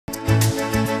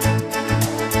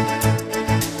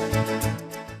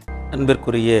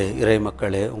அன்பிற்குரிய இறை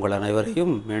மக்களே, உங்கள்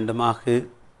அனைவரையும் மீண்டுமாக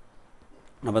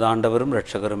நமது ஆண்டவரும்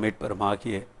இரட்சகரும்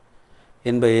மீட்பருமாகிய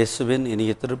இன்ப இயேசுவின்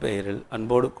இனிய திருப்பெயரில்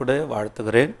அன்போடு கூட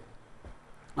வாழ்த்துகிறேன்.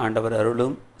 ஆண்டவர்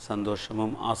அருளும்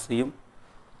சந்தோஷமும் ஆசையும்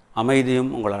அமைதியும்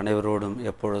உங்கள் அனைவரோடும்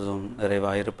எப்பொழுதும்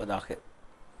நிறைவாயிருப்பதாக.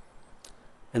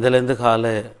 இதிலிருந்து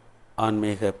கால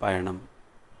ஆன்மீக பயணம்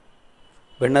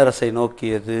விண்ணரசை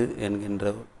நோக்கியது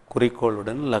என்கின்ற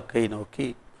குறிக்கோளுடன் லக்கை நோக்கி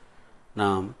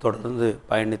நாம் தொடர்ந்து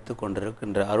பயணித்து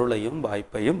கொண்டிருக்கின்ற அருளையும்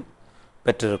வாய்ப்பையும்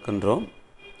பெற்றிருக்கின்றோம்.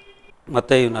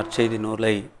 மத்தேயு நற்செய்தி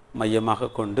நூலை மையமாக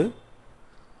கொண்டு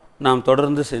நாம்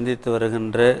தொடர்ந்து சிந்தித்து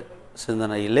வருகின்ற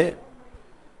சிந்தனையிலே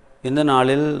இந்த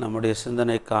நாளில் நம்முடைய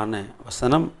சிந்தனைக்கான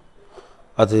வசனம்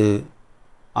அது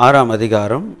 6ஆம்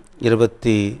அதிகாரம்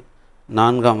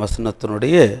 24ஆம்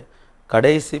வசனத்தினுடைய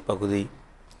கடைசி பகுதி.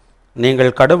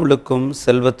 நீங்கள் கடவுளுக்கும்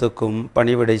செல்வத்துக்கும்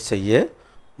பணிவிடை செய்ய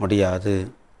முடியாது.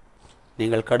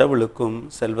 நீங்கள் கடவுளுக்கும்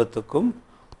செல்வத்துக்கும்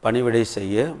பணிவிடை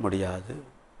செய்ய முடியாது.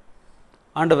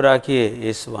 ஆண்டவராகிய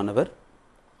இயேசுவானவர்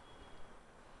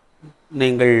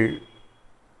நீங்கள்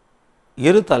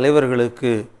இரு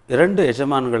தலைவர்களுக்கு, 2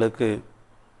 எஜமான்களுக்கு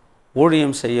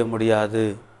ஊழியம் செய்ய முடியாது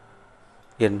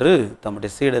என்று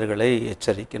தம்முடைய சீடர்களை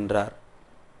எச்சரிக்கின்றார்.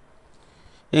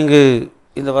 இங்கு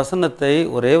இந்த வசனத்தை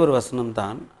ஒரே ஒரு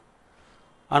வசனம்தான்,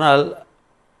 ஆனால்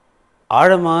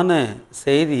ஆழமான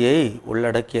செய்தியை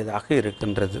உள்ளடக்கியதாக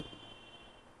இருக்கின்றது.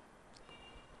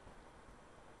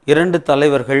 2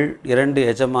 தலைவர்கள், 2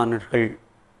 எஜமானர்கள்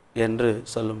என்று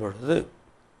சொல்லும் பொழுது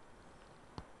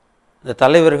இந்த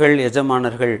தலைவர்கள்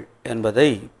எஜமானர்கள் என்பதை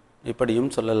இப்படியும்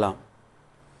சொல்லலாம்.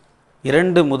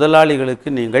 2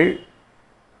 முதலாளிகளுக்கு நீங்கள்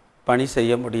பணி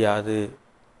செய்ய முடியாது.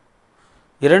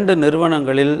 2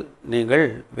 நிறுவனங்களில் நீங்கள்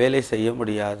வேலை செய்ய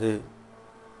முடியாது.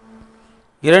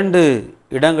 2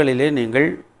 இடங்களிலே நீங்கள்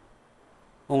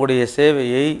உங்களுடைய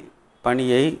சேவையை,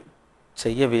 பணியை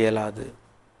செய்யவியலாது.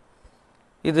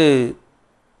 இது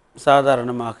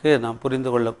சாதாரணமாக நாம் புரிந்து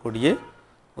கொள்ளக்கூடிய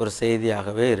ஒரு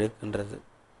செய்தியாகவே இருக்கின்றது.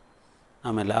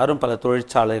 நாம் எல்லாரும் பல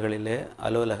தொழிற்சாலைகளிலே,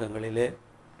 அலுவலகங்களிலே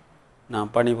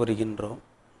நாம் பணிபுரிகின்றோம்.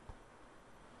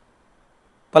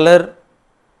 பலர்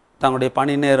தங்களுடைய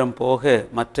பணி நேரம் போக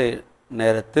மற்ற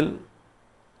நேரத்தில்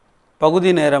பகுதி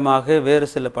நேரமாக வேறு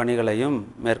சில பணிகளையும்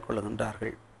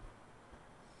மேற்கொள்கின்றார்கள்.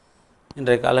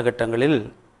 இன்றைய காலகட்டங்களில்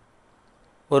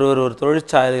ஒரு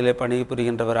தொழிற்சாலையிலே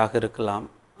பணிபுரிகின்றவராக இருக்கலாம்.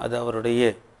 அது அவருடைய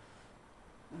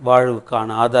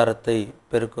வாழ்வுக்கான ஆதாரத்தை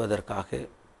பெருக்குவதற்காக.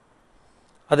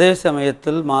 அதே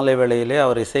சமயத்தில் மாலை வேளையிலே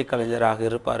அவர் இசைக்கலைஞராக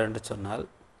இருப்பார் என்று சொன்னால்,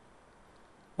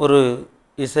 ஒரு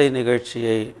இசை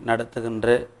நிகழ்ச்சியை நடத்துகின்ற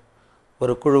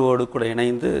ஒரு குழுவோடு கூட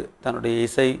இணைந்து தன்னுடைய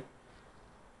இசை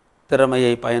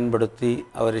திறமையை பயன்படுத்தி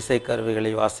அவர் இசைக்கருவிகளை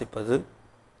வாசிப்பது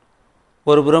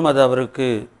ஒருபுறம் அது அவருக்கு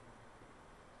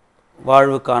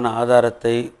வாழ்வுக்கான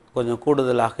ஆதாரத்தை கொஞ்சம்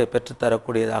கூடுதலாக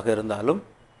பெற்றுத்தரக்கூடியதாக இருந்தாலும்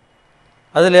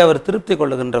அதிலே அவர் திருப்தி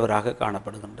கொள்ளுகின்றவராக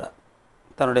காணப்படுகின்றார்.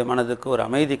 தன்னுடைய மனதுக்கு ஒரு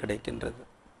அமைதி கிடைக்கின்றது.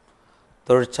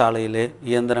 தொழிற்சாலையிலே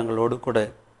இயந்திரங்களோடு கூட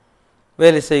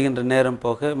வேலை செய்கின்ற நேரம்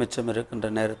போக மிச்சம் இருக்கின்ற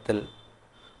நேரத்தில்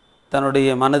தன்னுடைய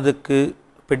மனதுக்கு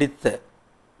பிடித்த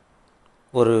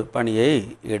ஒரு பணியை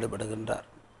ஈடுபடுகின்றார்.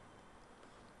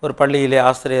 ஒரு பள்ளியிலே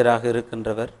ஆசிரியராக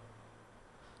இருக்கின்றவர்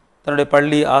தன்னுடைய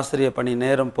பள்ளி ஆசிரிய பணி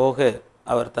நேரம் போக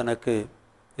அவர் தனக்கு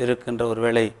இருக்கின்ற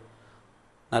ஒருவேளை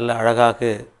நல்ல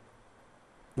அழகாக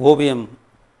ஓவியம்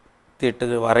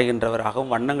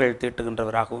வரைகின்றவராகவும் வண்ணங்கள்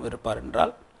தீட்டுகின்றவராகவும் இருப்பார்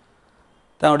என்றால்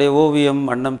தன்னுடைய ஓவியம்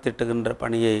வண்ணம் தீட்டுகின்ற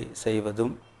பணியை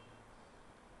செய்வதும்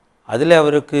அதில்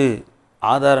அவருக்கு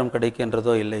ஆதாரம்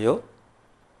கிடைக்கின்றதோ இல்லையோ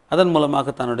அதன்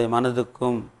மூலமாக தன்னுடைய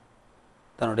மனதுக்கும்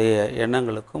தன்னுடைய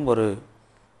எண்ணங்களுக்கும் ஒரு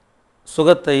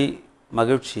சுகத்தை,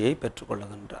 மகிழ்ச்சியை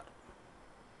பெற்றுக்கொள்ளுகின்றார்.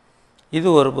 இது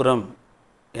ஒரு புறம்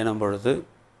எனும் பொழுது,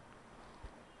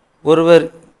 ஒருவர்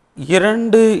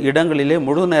 2 இடங்களிலே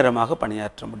முழு நேரமாக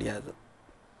பணியாற்ற முடியாது.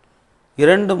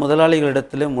 2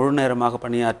 முதலாளிகளிடத்திலே முழு நேரமாக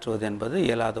பணியாற்றுவது என்பது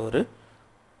இயலாத ஒரு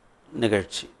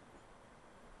நிகழ்ச்சி.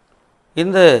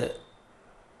 இந்த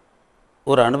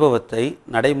ஒரு அனுபவத்தை,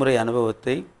 நடைமுறை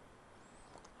அனுபவத்தை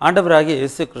ஆண்டவராகிய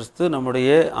இயேசு கிறிஸ்து நம்முடைய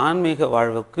ஆன்மீக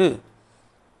வாழ்வுக்கு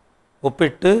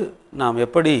ஒப்பிட்டு நாம்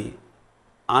எப்படி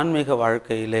ஆன்மீக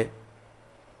வாழ்க்கையிலே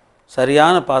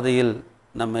சரியான பாதையில்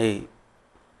நம்மை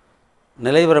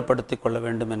நிலைவரப்படுத்தி கொள்ள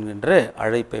வேண்டும் என்கின்ற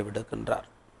அழைப்பை விடுக்கின்றார்.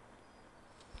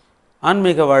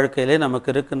 ஆன்மீக வாழ்க்கையிலே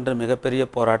நமக்கு இருக்கின்ற மிகப்பெரிய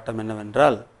போராட்டம்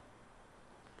என்னவென்றால்,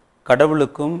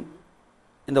 கடவுளுக்கும்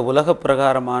இந்த உலக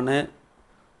பிரகாரமான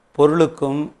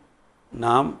பொருளுக்கும்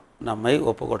நாம் நம்மை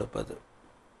ஒப்பு கொடுப்பது.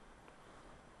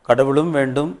 கடவுளும்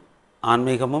வேண்டும்,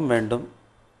 ஆன்மீகமும் வேண்டும்.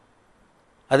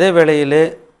 அதே வேளையிலே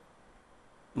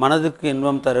மனதுக்கு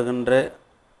இன்பம் தருகின்ற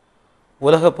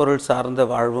உலக பொருள் சார்ந்த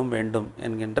வாழ்வும் வேண்டும்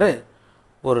என்கின்ற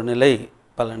ஒரு நிலை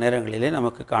பல நேரங்களிலே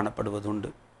நமக்கு காணப்படுவதுண்டு.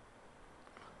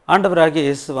 ஆண்டவராகிய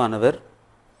இயேசுவானவர்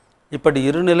இப்படி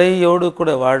இருநிலையோடு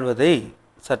கூட வாழ்வதை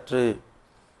சற்று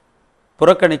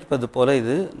புறக்கணிப்பது போல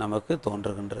இது நமக்கு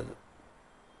தோன்றுகின்றது.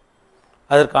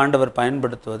 அதற்கு ஆண்டவர்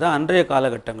பயன்படுத்துவது அன்றைய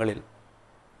காலகட்டங்களில்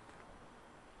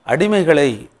அடிமைகளை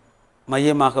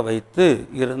மையமாக வைத்து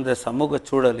இருந்த சமூக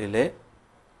சூழலிலே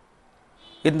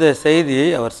இந்த செய்தியை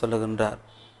அவர் சொல்லுகின்றார்.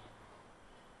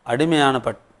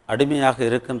 அடிமையாக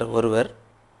இருக்கின்ற ஒருவர்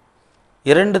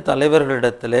 2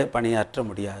 தலைவர்களிடத்திலே பணியாற்ற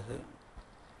முடியாது.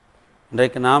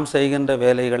 இன்றைக்கு நாம் செய்கின்ற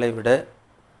வேலைகளை விட,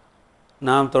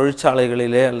 நாம்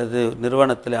தொழிற்சாலைகளிலே அல்லது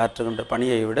நிறுவனத்திலே ஆற்றுகின்ற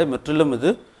பணியை விட முற்றிலும்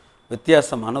இது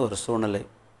வித்தியாசமான ஒரு சூழ்நிலை.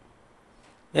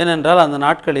 ஏனென்றால் அந்த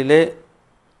நாட்களிலே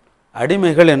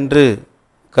அடிமைகள் என்று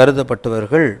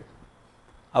கருதப்பட்டவர்கள்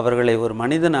அவர்களை ஒரு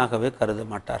மனிதனாகவே கருத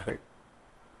மாட்டார்கள்.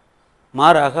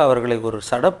 மாறாக அவர்களை ஒரு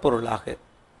சடப்பொருளாக,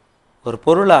 ஒரு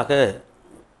பொருளாக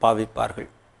பாவிப்பார்கள்.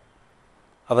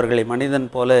 அவர்களை மனிதன்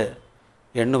போல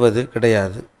எண்ணுவது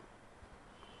கிடையாது.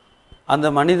 அந்த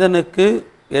மனிதனுக்கு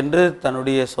என்று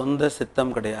தன்னுடைய சொந்த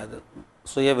சித்தம் கிடையாது,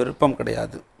 சுய விருப்பம்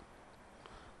கிடையாது.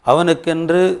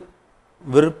 அவனுக்கென்று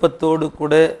விருப்பத்தோடு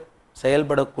கூட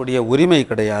செயல்படக்கூடிய உரிமை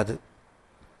கிடையாது.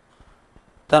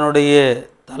 தன்னுடைய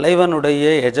தலைவனுடைய,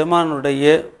 எஜமானுடைய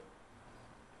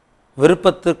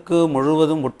விருப்பத்துக்கு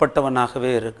முழுவதும் உட்பட்டவனாகவே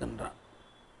இருக்கின்றான்.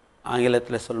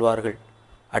 ஆங்கிலத்தில் சொல்வார்கள்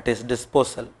அட் இஸ்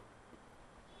டிஸ்போசல்.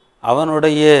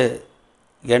 அவனுடைய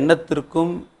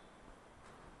எண்ணத்திற்கும்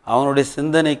அவனுடைய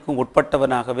சிந்தனைக்கும்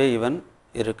உட்பட்டவனாகவே இவன்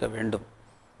இருக்க வேண்டும்.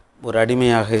 ஒரு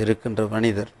அடிமையாக இருக்கின்ற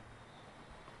மனிதர்,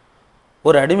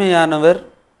 ஒரு அடிமையானவர்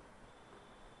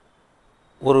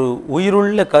ஒரு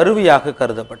உயிருள்ள கருவியாக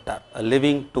கருதப்பட்டார். a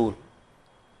லிவிங் டூல்,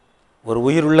 ஒரு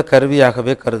உயிருள்ள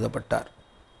கருவியாகவே கருதப்பட்டார்.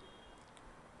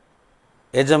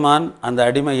 எஜமான் அந்த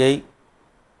அடிமையை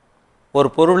ஒரு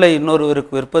பொருளை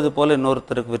இன்னொருவருக்கு விற்பது போல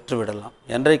இன்னொருத்தருக்கு விற்றுவிடலாம்.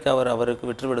 என்றைக்கு அவர் அவருக்கு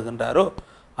விற்றுவிடுகின்றாரோ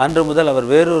அன்று முதல் அவர்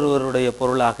வேறொருவருடைய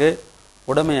பொருளாக,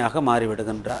 உடைமையாக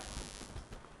மாறிவிடுகின்றார்.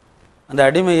 அந்த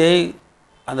அடிமையை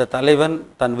அந்த தலைவன்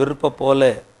தன் விருப்பம் போல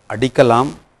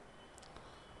அடிக்கலாம்,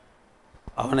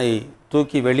 அவனை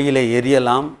தூக்கி வெளியிலே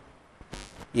எறியலாம்,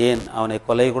 ஏன் அவனை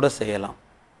கொலை கூட செய்யலாம்.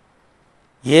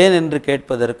 ஏன் என்று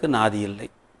கேட்பதற்கு நாதி இல்லை.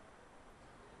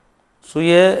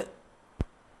 சுய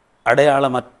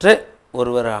அடையாளமற்ற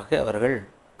ஒருவராக அவர்கள்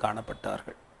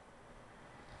காணப்பட்டார்கள்.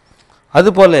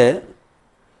 அதுபோல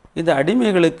இந்த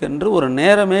அடிமைகளுக்கென்று ஒரு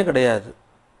நேரமே கிடையாது.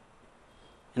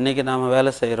 இன்றைக்கி நாம்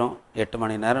வேலை செய்கிறோம், 8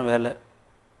 மணி நேரம் வேலை,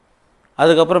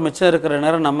 அதுக்கப்புறம் மிச்சம் இருக்கிற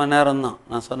நேரம் நம்ம நேரம்தான்.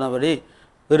 நான் சொன்னபடி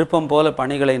விருப்பம் போல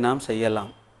பணிகளை நாம்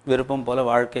செய்யலாம், விருப்பம் போல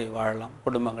வாழ்க்கை வாழலாம்,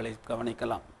 குடும்பங்களை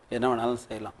கவனிக்கலாம், என்ன வேணாலும்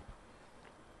செய்யலாம்.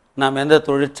 நாம் எந்த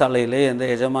தொழிற்சாலையிலே எந்த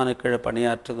எஜமான கீழே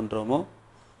பணியாற்றுகின்றோமோ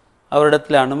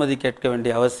அவரிடத்தில் அனுமதி கேட்க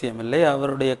வேண்டிய அவசியமில்லை,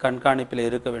 அவருடைய கண்காணிப்பில்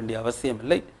இருக்க வேண்டிய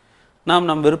அவசியமில்லை. நாம்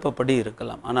நம் விருப்பப்படி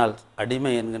இருக்கலாம். ஆனால்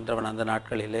அடிமை என்கின்றவன் அந்த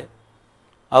நாட்களிலே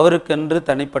அவருக்கென்று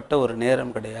தனிப்பட்ட ஒரு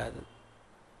நேரம் கிடையாது.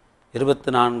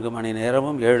 24 மணி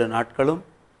நேரமும் 7 நாட்களும்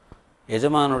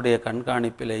எஜமானுடைய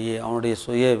கண்காணிப்பிலேயே அவனுடைய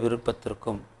சுய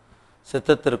விருப்பத்திற்கும்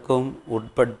சித்தத்திற்கும்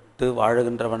உட்பட்டு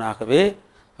வாழுகின்றவனாகவே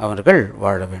அவர்கள்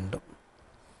வாழ வேண்டும்.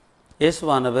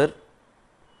 இயேசுவானவர்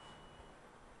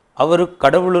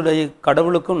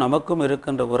கடவுளுக்கும் நமக்கும்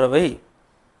இருக்கின்ற உறவை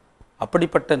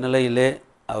அப்படிப்பட்ட நிலையிலே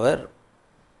அவர்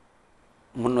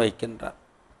முன்வைக்கின்றார்.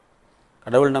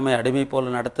 கடவுள் நம்மை அடிமை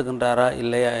போல நடத்துகின்றாரா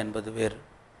இல்லையா என்பது வேறு.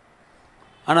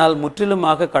 ஆனால்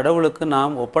முற்றிலுமாக கடவுளுக்கு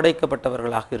நாம்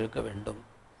ஒப்படைக்கப்பட்டவர்களாக இருக்க வேண்டும்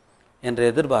என்ற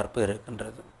எதிர்பார்ப்பு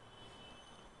இருக்கின்றது.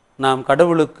 நாம்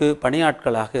கடவுளுக்கு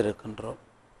பணியாட்களாக இருக்கின்றோம்.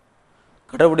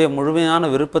 கடவுளுடைய முழுமையான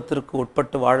விருப்பத்திற்கு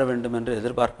உட்பட்டு வாழ வேண்டும் என்று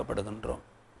எதிர்பார்க்கப்படுகின்றோம்.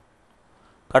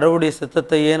 கடவுளுடைய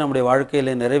சித்தத்தையே நம்முடைய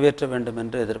வாழ்க்கையிலே நிறைவேற்ற வேண்டும்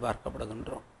என்று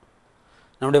எதிர்பார்க்கப்படுகின்றோம்.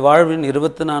 நம்முடைய வாழ்வின்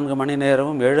 24 மணி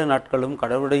நேரமும் 7 நாட்களும்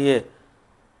கடவுளுடைய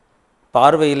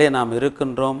பார்வையிலே நாம்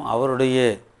இருக்கின்றோம். அவருடைய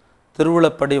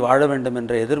திருவுளப்படி வாழ வேண்டும்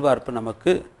என்ற எதிர்பார்ப்பு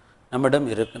நம்மிடம்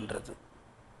இருக்கின்றது.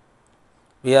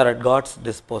 we are at God's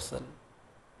disposal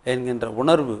என்கின்ற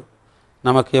உணர்வு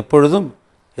நமக்கு எப்பொழுதும்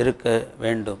இருக்க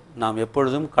வேண்டும். நாம்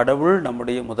எப்பொழுதும் கடவுள்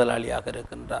நம்முடைய முதலாளியாக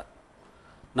இருக்கின்றார்,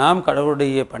 நாம்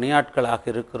கடவுளுடைய பணியாட்களாக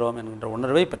இருக்கிறோம் என்கின்ற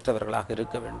உணர்வை பெற்றவர்களாக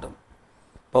இருக்க வேண்டும்.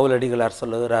 பவுலடிகளார்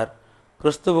சொல்லுகிறார்,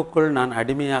 கிறிஸ்துவுக்குள் நான்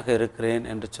அடிமையாக இருக்கிறேன்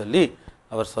என்று சொல்லி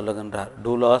அவர் சொல்லுகின்றார்.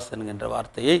 டூலாஸ் என்கின்ற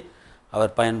வார்த்தையை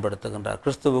அவர் பயன்படுத்துகின்றார்.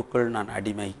 கிறிஸ்துவுக்குள் நான்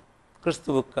அடிமை,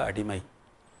 கிறிஸ்துவுக்கு அடிமை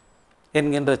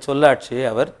என்கின்ற சொல்லாட்சியை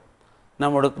அவர்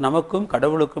நமக்கும்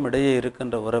கடவுளுக்கும் இடையே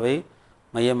இருக்கின்ற உறவை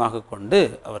மையமாக கொண்டு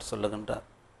அவர் சொல்லுகின்றார்.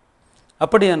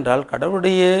 அப்படி என்றால்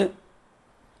கடவுளுடைய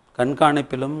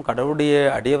கண்காணிப்பிலும் கடவுளுடைய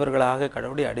அடியவர்களாக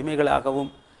கடவுளுடைய அடிமைகளாகவும்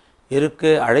இருக்க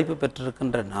அழைப்பு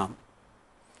பெற்றிருக்கின்ற நாம்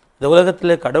இந்த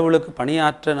உலகத்திலே கடவுளுக்கு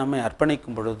பணியாற்ற நம்மை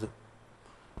அர்ப்பணிக்கும் பொழுது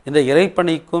இந்த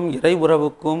இறைப்பணிக்கும் இறை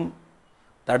உறவுக்கும்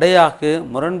தடையாக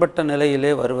முரண்பட்ட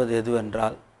நிலையிலே வருவது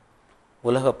எதுவென்றால்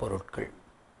உலகப் பொருட்கள்.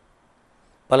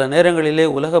 பல நேரங்களிலே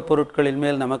உலகப் பொருட்களின்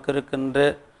மேல் நமக்கு இருக்கின்ற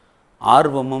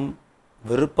ஆர்வமும்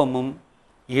விருப்பமும்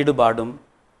ஈடுபாடும்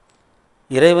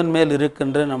இறைவன் மேல்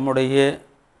இருக்கின்ற நம்முடைய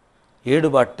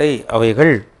ஈடுபாட்டை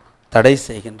அவைகள் தடை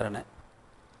செய்கின்றன.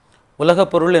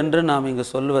 உலகப் பொருள் என்று நாம் இங்கு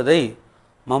சொல்வதை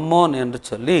மம்மோன் என்று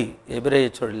சொல்லி எபிரேய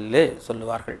சொல்லிலே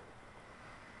சொல்லுவார்கள்.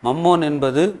 மம்மோன்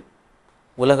என்பது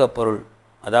உலகப் பொருள்,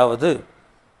 அதாவது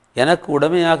எனக்கு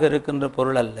உடைமையாக இருக்கின்ற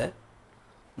பொருள் அல்ல,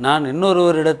 நான்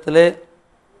இன்னொருவரிடத்திலே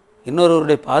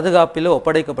இன்னொருவருடைய பாதுகாப்பிலே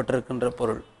ஒப்படைக்கப்பட்டிருக்கின்ற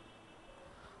பொருள்.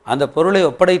 அந்த பொருளை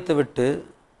ஒப்படைத்துவிட்டு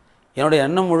என்னுடைய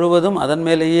எண்ணம் முழுவதும் அதன்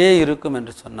மேலேயே இருக்கும்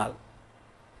என்று சொன்னால்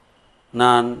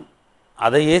நான்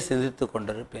அதையே சிந்தித்து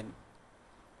கொண்டிருப்பேன்.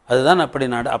 அதுதான்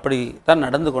அப்படித்தான்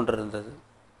நடந்து கொண்டிருந்தது.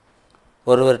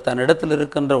 ஒருவர் தன்னிடத்தில்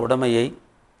இருக்கின்ற உடைமையை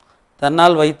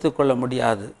தன்னால் வைத்து கொள்ள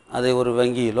முடியாது. அதை ஒரு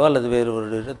வங்கியிலோ அல்லது வேறு ஒரு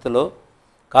இடத்திலோ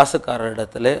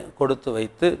காசுக்காரரிடத்திலே கொடுத்து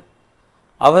வைத்து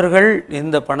அவர்கள்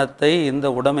இந்த பணத்தை, இந்த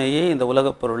உடைமையை, இந்த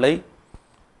உலகப் பொருளை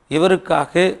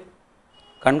இவருக்காக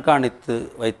கண்காணித்து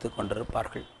வைத்து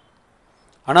கொண்டிருப்பார்கள்.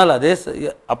 ஆனால்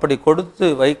அப்படி கொடுத்து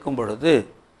வைக்கும் பொழுது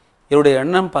இவருடைய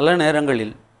எண்ணம் பல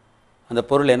நேரங்களில் அந்த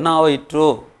பொருள் என்ன ஆயிற்றோ,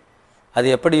 அது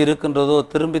எப்படி இருக்கின்றதோ,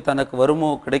 திரும்பி தனக்கு வருமோ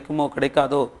கிடைக்குமோ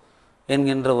கிடைக்காதோ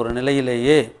என்கின்ற ஒரு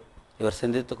நிலையிலேயே இவர்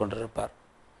சிந்தித்து கொண்டிருப்பார்.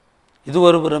 இது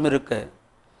ஒரு புறம் இருக்க,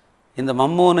 இந்த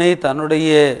மம்மோனை தன்னுடைய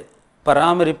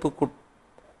பராமரிப்புக்குள்ளாக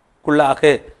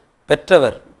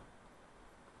பெற்றவர்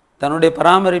தன்னுடைய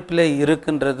பராமரிப்பிலே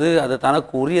இருக்கின்றது, அது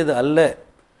தனக்கு உரியது அல்ல,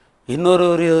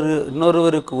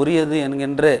 இன்னொருவருக்கு உரியது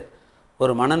என்கின்ற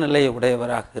ஒரு மனநிலையை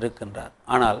உடையவராக இருக்கின்றார்.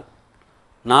 ஆனால்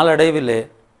நாளடைவிலே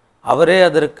அவரே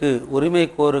அதற்கு உரிமை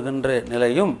கோருகின்ற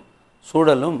நிலையும்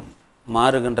சூழலும்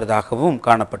மாறுகின்றதாகவும்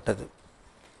காணப்பட்டது.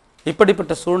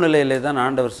 இப்படிப்பட்ட சூழ்நிலையிலே தான்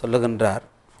ஆண்டவர் சொல்லுகின்றார்,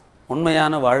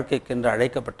 உண்மையான வாழ்க்கைக்கென்று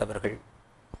அழைக்கப்பட்டவர்கள்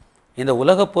இந்த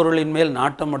உலகப் பொருளின் மேல்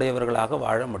நாட்டமுடையவர்களாக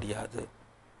வாழ முடியாது.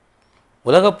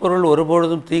 உலகப் பொருள்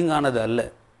ஒருபொழுதும் தீங்கானது அல்ல.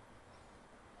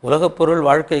 உலகப் பொருள்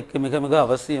வாழ்க்கைக்கு மிக மிக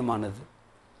அவசியமானது.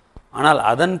 ஆனால்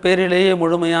அதன் பேரிலேயே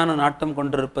முழுமையான நாட்டம்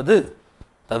கொண்டிருப்பது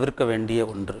தவிர்க்க வேண்டிய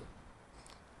ஒன்று.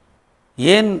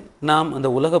 ஏன் நாம் அந்த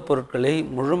உலகப் பொருட்களை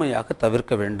முழுமையாக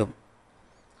தவிர்க்க வேண்டும்?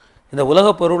 இந்த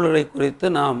உலகப் பொருள்களை குறித்து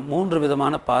நாம் 3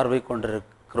 விதமான பார்வை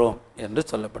கொண்டிருக்கிறோம் என்று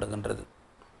சொல்லப்படுகின்றது.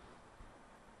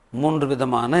 3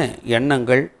 விதமான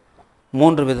எண்ணங்கள்,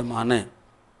 3 விதமான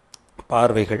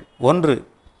பார்வைகள். ஒன்று,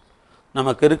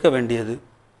 நமக்கு இருக்க வேண்டியது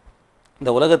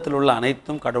இந்த உலகத்தில் உள்ள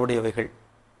அனைத்தும் கடவுளுடையவைகள்,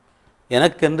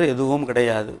 எனக்கென்று எதுவும்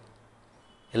கிடையாது,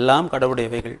 எல்லாம்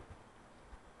கடவுளுடையவைகள்.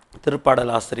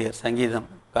 திருப்பாடல் ஆசிரியர்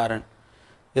சங்கீதக்காரன்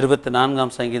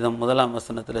 24ஆம் சங்கீதம் 1ஆம்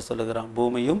வசனத்தில் சொல்லுகிறான்,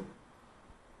 பூமியும்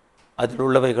அதில்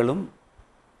உள்ளவைகளும்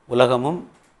உலகமும்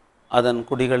அதன்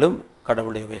குடிகளும்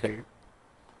கடவுளுடையவைகள்.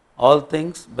 All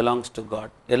things belongs to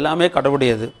God. எல்லாமே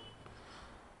கடவுளுடையது.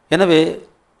 எனவே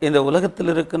இந்த உலகத்தில்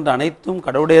இருக்கின்ற அனைத்தும்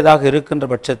கடவுளுடையதாக இருக்கின்ற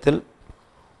பட்சத்தில்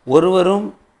ஒருவரும்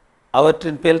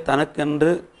அவற்றின் பேர்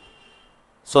தனக்கென்று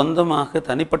சொந்தமாக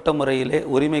தனிப்பட்ட முறையிலே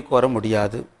உரிமை கோர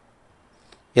முடியாது.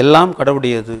 எல்லாம்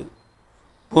கடவுளுடையது.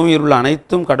 பூமியில் உள்ள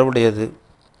அனைத்தும் கடவுளுடையது.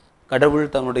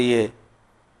 கடவுள் தன்னுடைய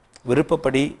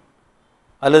விருப்பப்படி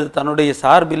அல்லது தன்னுடைய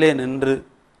சார்பிலே நின்று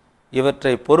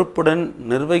இவற்றை பொறுப்புடன்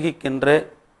நிர்வகிக்கின்ற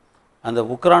அந்த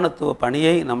உக்ரானத்துவ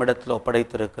பணியை நம்மிடத்தில்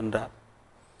ஒப்படைத்திருக்கின்றார்.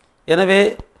 எனவே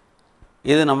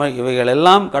இது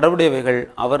இவைகளெல்லாம் கடவுளுடையவைகள்.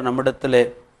 அவர் நம்மிடத்திலே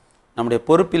நம்முடைய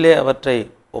பொறுப்பிலே அவற்றை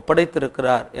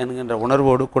ஒப்படைத்திருக்கிறார் என்கின்ற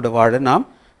உணர்வோடு கூட வாழ நாம்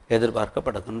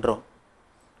எதிர்பார்க்கப்படுகின்றோம்.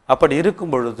 அப்படி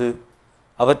இருக்கும் பொழுது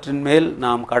அவற்றின் மேல்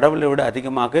நாம் கடவுளை விட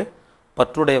அதிகமாக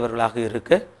பற்றுடையவர்களாக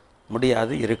இருக்க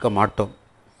முடியாது, இருக்க மாட்டோம்.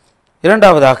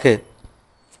 இரண்டாவதாக,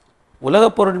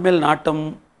 உலகப் பொருள் மேல் நாட்டம்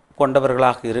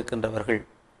கொண்டவர்களாக இருக்கின்றவர்கள்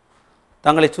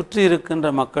தங்களை சுற்றி இருக்கின்ற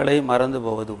மக்களை மறந்து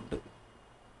போவது உண்டு.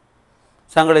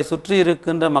 தங்களை சுற்றி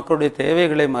இருக்கின்ற மக்களுடைய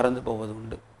தேவைகளை மறந்து போவது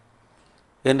உண்டு.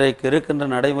 இன்றைக்கு இருக்கின்ற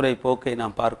நடைமுறை போக்கை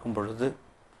நாம் பார்க்கும் பொழுது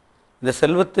இந்த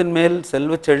செல்வத்தின் மேல்,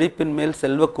 செல்வ செழிப்பின் மேல்,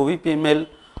 செல்வ குவிப்பின் மேல்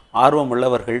ஆர்வம்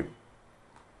உள்ளவர்கள்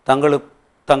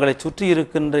தங்களை சுற்றி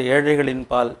இருக்கின்ற ஏழைகளின்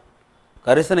பால்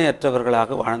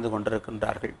கரிசனையற்றவர்களாக வாழ்ந்து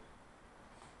கொண்டிருக்கின்றார்கள்.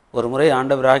 ஒரு முறை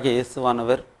ஆண்டவராகிய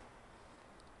இயேசுவானவர்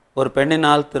ஒரு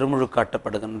பெண்ணினால் திருமுழு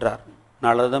காட்டப்படுகின்றார்.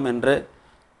 நளதம் என்ற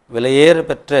விலையேற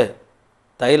பெற்ற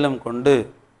தைலம் கொண்டு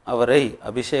அவரை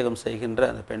அபிஷேகம் செய்கின்ற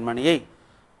அந்த பெண்மணியை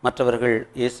மற்றவர்கள்,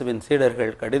 இயேசுவின்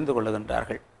சீடர்கள் கடிந்து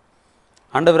கொள்ளுகின்றார்கள்.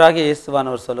 ஆண்டவராகிய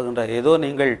இயேசுவானவர் சொல்லுகின்றார், ஏதோ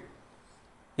நீங்கள்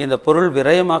இந்த பொருள்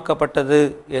விரயமாக்கப்பட்டது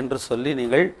என்று சொல்லி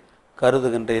நீங்கள்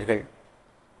கருதுகின்றீர்கள்.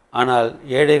 ஆனால்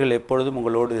ஏழைகள் எப்பொழுதும்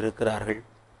உங்களோடு இருக்கிறார்கள்.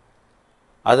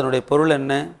 அதனுடைய பொருள்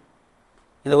என்ன?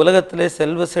 இந்த உலகத்திலே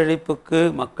செல்வ செழிப்புக்கு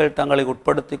மக்கள் தங்களை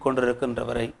உட்படுத்தி கொண்டிருக்கின்ற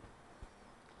வரை,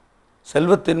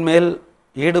 செல்வத்தின் மேல்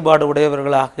ஈடுபாடு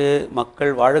உடையவர்களாக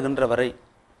மக்கள் வாழுகின்ற வரை,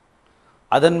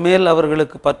 அதன் மேல்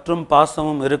அவர்களுக்கு பற்றும்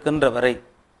பாசமும் இருக்கின்ற வரை,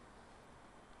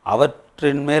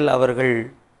 அவற்றின் மேல் அவர்கள்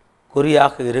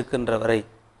குறியாக இருக்கின்ற வரை,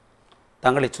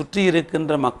 தங்களை சுற்றி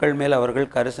இருக்கின்ற மக்கள் மேல்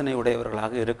அவர்கள் கரிசனை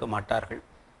உடையவர்களாக இருக்க மாட்டார்கள்.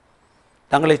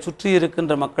 தங்களை சுற்றி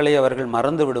இருக்கின்ற மக்களை அவர்கள்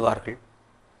மறந்து விடுவார்கள்.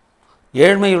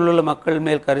 ஏழ்மையுள்ள மக்கள்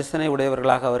மேல் கரிசனை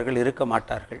உடையவர்களாக அவர்கள் இருக்க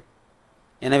மாட்டார்கள்.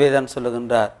 எனவே தான்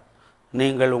சொல்லுகின்றார்,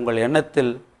 நீங்கள் உங்கள்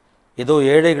எண்ணத்தில் ஏதோ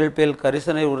ஏழைகள் பேல்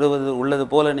கரிசனை உள்ளது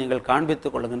போல நீங்கள்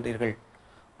காண்பித்துக் கொள்கின்றீர்கள்.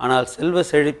 ஆனால் செல்வ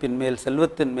செழிப்பின் மேல்,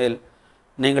 செல்வத்தின் மேல்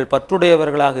நீங்கள்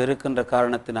பற்றுடையவர்களாக இருக்கின்ற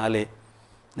காரணத்தினாலே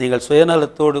நீங்கள்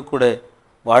சுயநலத்தோடு கூட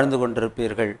வாழ்ந்து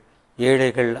கொண்டிருப்பீர்கள்.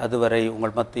 ஏழைகள் அதுவரை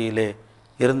உங்கள் மத்தியிலே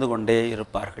இருந்து கொண்டே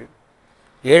இருப்பார்கள்.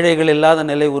 ஏழைகள் இல்லாத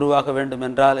நிலை உருவாக வேண்டும்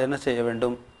என்றால் என்ன செய்ய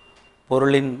வேண்டும்?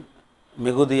 பொருளின்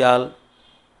மிகுதியால்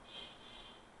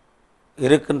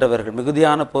இருக்கின்றவர்கள்,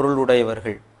 மிகுதியான பொருள்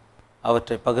உடையவர்கள்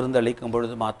அவற்றை பகிர்ந்து அளிக்கும்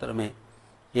பொழுது மாத்திரமே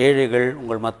ஏழைகள்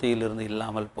உங்கள் மத்தியில் இருந்து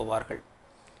இல்லாமல் போவார்கள்.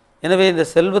 எனவே இந்த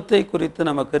செல்வத்தை குறித்து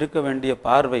நமக்கு இருக்க வேண்டிய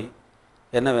பார்வை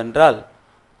என்னவென்றால்,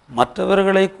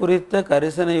 மற்றவர்களை குறித்த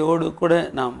கரிசனையோடு கூட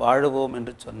நாம் வாழுவோம்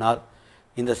என்று சொன்னால்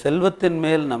இந்த செல்வத்தின்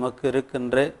மேல் நமக்கு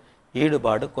இருக்கின்ற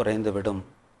ஈடுபாடு குறைந்துவிடும்.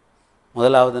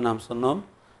 முதலாவது நாம் சொன்னோம்,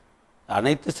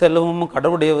 அனைத்து செல்வமும்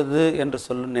கடவுடையது என்று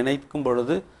நினைக்கும்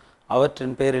பொழுது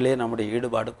அவற்றின் பேரிலே நம்முடைய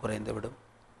ஈடுபாடு குறைந்துவிடும்.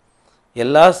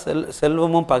 எல்லா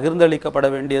செல்வமும் பகிர்ந்தளிக்கப்பட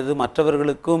வேண்டியது,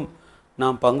 மற்றவர்களுக்கும்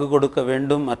நாம் பங்கு கொடுக்க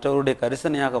வேண்டும், மற்றவருடைய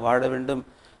கரிசனையாக வாழ வேண்டும்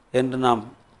என்று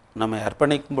நம்மை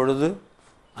அர்ப்பணிக்கும் பொழுது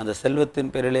அந்த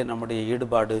செல்வத்தின் பேரிலே நம்முடைய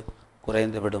ஈடுபாடு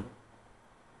குறைந்துவிடும்.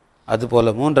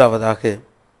 அதுபோல மூன்றாவதாக,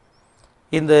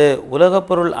 இந்த உலகப்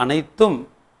பொருள் அனைத்தும்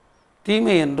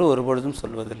தீமை என்று ஒருபொழுதும்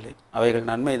சொல்வதில்லை. அவைகள்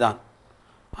நன்மைதான்.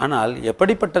 ஆனால்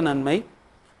எப்படிப்பட்ட நன்மை?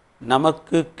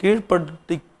 நமக்கு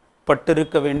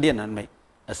கீழ்ப்பட்டிருக்க வேண்டிய நன்மை,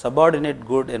 சபார்டினேட்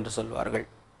குட் என்று சொல்வார்கள்.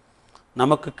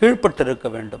 நமக்கு கீழ்ப்பட்டிருக்க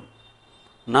வேண்டும்,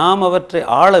 நாம் அவற்றை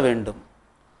ஆள வேண்டும்.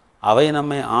 அவை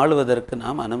நம்மை ஆளுவதற்கு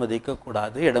நாம்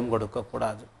அனுமதிக்கக்கூடாது, இடம்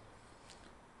கொடுக்கக்கூடாது.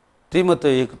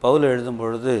 தீமோத்தேயுக்கு பவுல் எழுதும்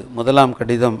பொழுது 1ஆம்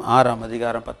கடிதம் 6ஆம்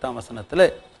அதிகாரம் 10ஆம் வசனத்தில்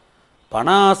பண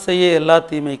ஆசையே எல்லா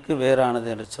தீமைக்கும் வேறானது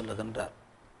என்று சொல்லுகின்றார்.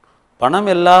 பணம்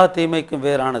எல்லா தீமைக்கும்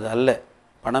வேறானது அல்ல.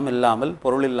 பணம் இல்லாமல்,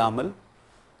 பொருள் இல்லாமல்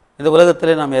இந்த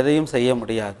உலகத்திலே நாம் எதையும் செய்ய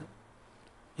முடியாது.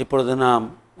 இப்பொழுது நாம்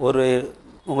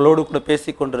உங்களோடு கூட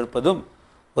பேசி கொண்டிருப்பதும்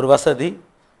ஒரு வசதி.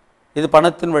 இது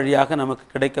பணத்தின் வழியாக நமக்கு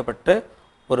கிடைக்கப்பட்ட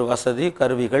ஒரு வசதி,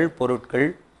 கருவிகள், பொருட்கள்.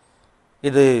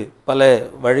 இது பல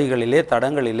வழிகளிலே,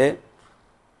 தடங்களிலே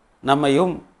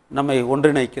நம்மை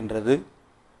ஒன்றிணைக்கின்றது.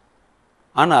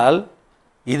 ஆனால்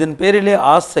இதன் பேரிலே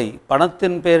ஆசை,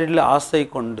 பணத்தின் பேரில் ஆசை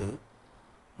கொண்டு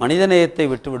மனிதநேயத்தை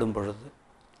விட்டுவிடும் பொழுது,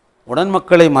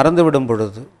 உடன்மக்களை மறந்துவிடும்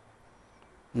பொழுது,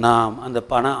 நாம் அந்த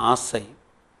பண ஆசை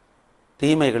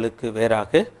தீமைகளுக்கு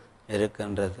வேறாக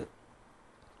இருக்கின்றது.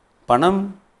 பணம்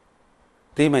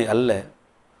தீமை அல்ல,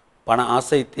 பண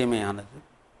ஆசை தீமையானது.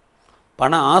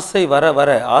 பண ஆசை வர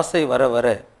வர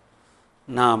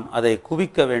நாம் அதை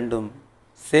குவிக்க வேண்டும்,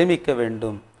 சேமிக்க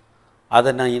வேண்டும்,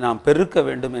 அதனை நாம் பெருக்க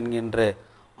வேண்டும் என்கின்ற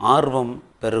ஆர்வம்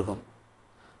பெருகும்.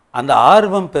 அந்த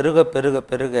ஆர்வம் பெருக பெருக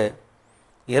பெருக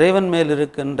இறைவன் மேல்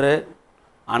இருக்கின்ற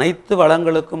அனைத்து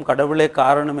வளங்களுக்கும் கடவுளே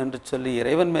காரணம் என்று சொல்லி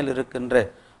இறைவன் மேல் இருக்கின்ற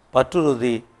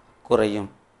பற்றுறுதி குறையும்.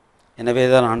 எனவே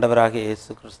தான் ஆண்டவராகிய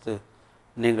இயேசு கிறிஸ்து,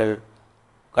 நீங்கள்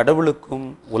கடவுளுக்கும்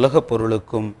உலகப்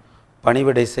பொருளுக்கும்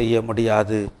பணிவிடை செய்ய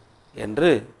முடியாது என்று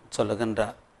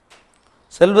சொல்லுகின்றார்.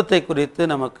 செல்வத்தை குறித்து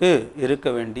நமக்கு இருக்க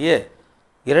வேண்டிய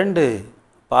 2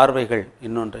 பார்வைகள்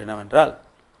இன்னொன்று என்னவென்றால்,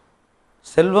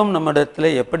 செல்வம் நம்மிடத்திலே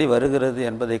எப்படி வருகிறது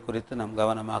என்பதை குறித்து நாம்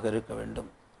கவனமாக இருக்க வேண்டும்.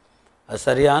 அது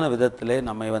சரியான விதத்திலே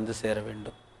நம்மை வந்து சேர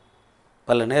வேண்டும்.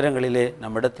 பல நேரங்களிலே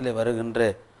நம்மிடத்திலே வருகின்ற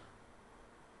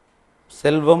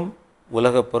செல்வம்,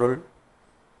 உலகப் பொருள்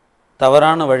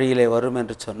தவறான வழியிலே வரும்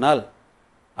என்று சொன்னால்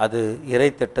அது இறை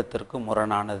திட்டத்திற்கு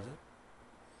முரணானது.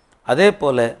 அதே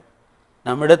போல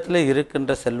நம்மிடத்தில்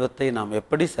இருக்கின்ற செல்வத்தை நாம்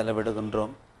எப்படி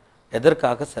செலவிடுகின்றோம்,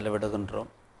 எதற்காக செலவிடுகின்றோம்,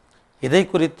 இதை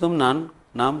குறித்தும்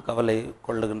நாம் கவலை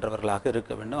கொள்ளுகின்றவர்களாக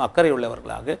இருக்க வேண்டும், அக்கறை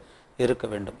உள்ளவர்களாக இருக்க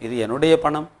வேண்டும். இது என்னுடைய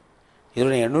பணம்,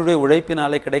 இது என்னுடைய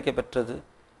உழைப்பினாலே கிடைக்க பெற்றது,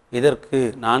 இதற்கு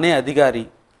நானே அதிகாரி,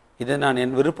 இதை நான்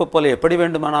என் விருப்பம் போல எப்படி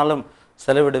வேண்டுமானாலும்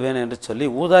செலவிடுவேன் என்று சொல்லி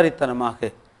ஊதாரித்தனமாக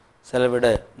செலவிட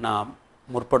நாம்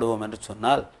முற்படுவோம் என்று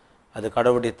சொன்னால் அது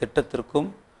கடவுளுடைய திட்டத்திற்கும்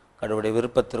கடவுளுடைய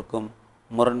விருப்பத்திற்கும்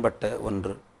முரண்பட்ட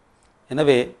ஒன்று.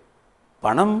 எனவே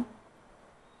பணம்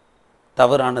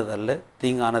தவறானதல்ல,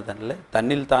 தீங்கானதல்ல,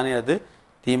 தன்னில் தானே அது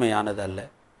தீமையானதல்ல.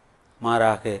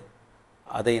 மாறாக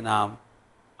அதை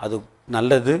அது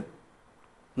நல்லது,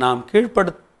 நாம்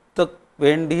கீழ்ப்படுத்த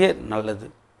வேண்டிய நல்லது,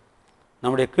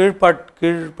 நம்முடைய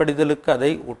கீழ்ப்படிதலுக்கு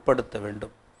அதை உட்படுத்த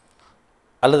வேண்டும்,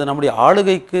 அல்லது நம்முடைய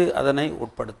ஆளுகைக்கு அதனை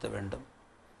உட்படுத்த வேண்டும்,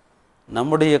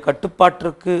 நம்முடைய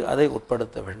கட்டுப்பாட்டிற்கு அதை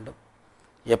உட்படுத்த வேண்டும்.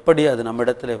 எப்படி அது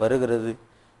நம்மிடத்தில் வருகிறது,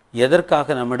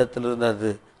 எதற்காக நம்மிடத்திலிருந்து அது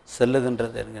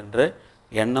செல்லுகின்றது என்கின்ற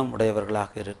எண்ணம்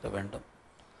உடையவர்களாக இருக்க வேண்டும்.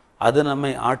 அது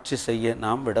நம்மை ஆட்சி செய்ய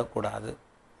நாம் விடக்கூடாது.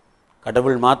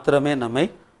 கடவுள் மாத்திரமே நம்மை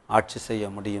ஆட்சி செய்ய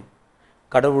முடியும்.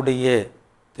 கடவுளுடைய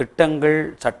திட்டங்கள்,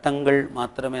 சட்டங்கள்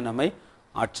மாத்திரமே நம்மை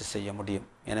ஆட்சி செய்ய முடியும்.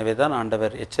 எனவே தான்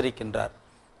ஆண்டவர் எச்சரிக்கின்றார்,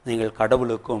 நீங்கள்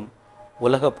கடவுளுக்கும்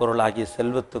உலகப் பொருளாகிய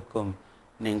செல்வத்துக்கும்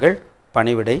நீங்கள்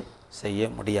பணிவிடை செய்ய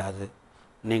முடியாது.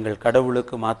 நீங்கள்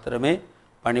கடவுளுக்கு மாத்திரமே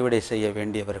பணிவிடை செய்ய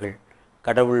வேண்டியவர்கள்.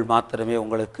 கடவுள் மாத்திரமே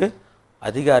உங்களுக்கு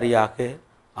அதிகாரியாக,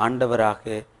 ஆண்டவராக,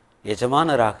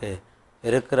 எஜமானராக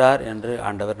இருக்கிறார் என்று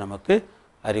ஆண்டவர் நமக்கு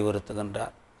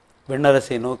அறிவுறுத்துகின்றார்.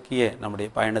 விண்ணரசை நோக்கிய நம்முடைய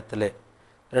பயணத்தில்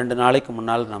 2 நாளைக்கு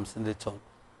முன்னால் நாம் சிந்தித்தோம்,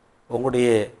 உங்களுடைய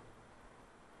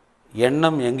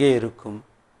எண்ணம் எங்கே இருக்கும்,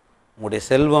 உங்களுடைய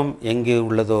செல்வம் எங்கே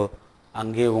உள்ளதோ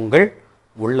அங்கே உங்கள்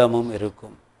உள்ளமும்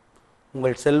இருக்கும்.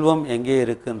 உங்கள் செல்வம் எங்கே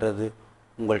இருக்கின்றது,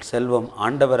 உங்கள் செல்வம்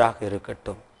ஆண்டவராக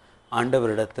இருக்கட்டும்,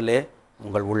 ஆண்டவரிடத்திலே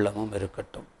உங்கள் உள்ளமும்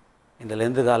இருக்கட்டும். இந்த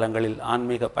லெந்து காலங்களில்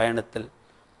ஆன்மீக பயணத்தில்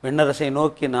விண்ணரசை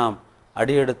நோக்கி நாம்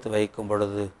அடியெடுத்து வைக்கும்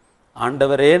பொழுது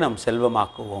ஆண்டவரே நம்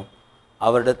செல்வமாக்குவோம்,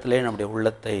 அவரிடத்திலே நம்முடைய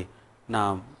உள்ளத்தை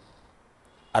நாம்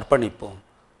அர்ப்பணிப்போம்.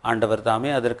 ஆண்டவர்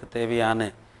தாமே அதற்கு தேவையான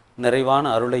நிறைவான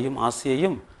அருளையும்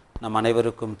ஆசியையும் நம்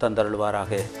அனைவருக்கும்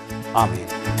தந்தருள்வாராக.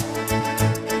 ஆமென்.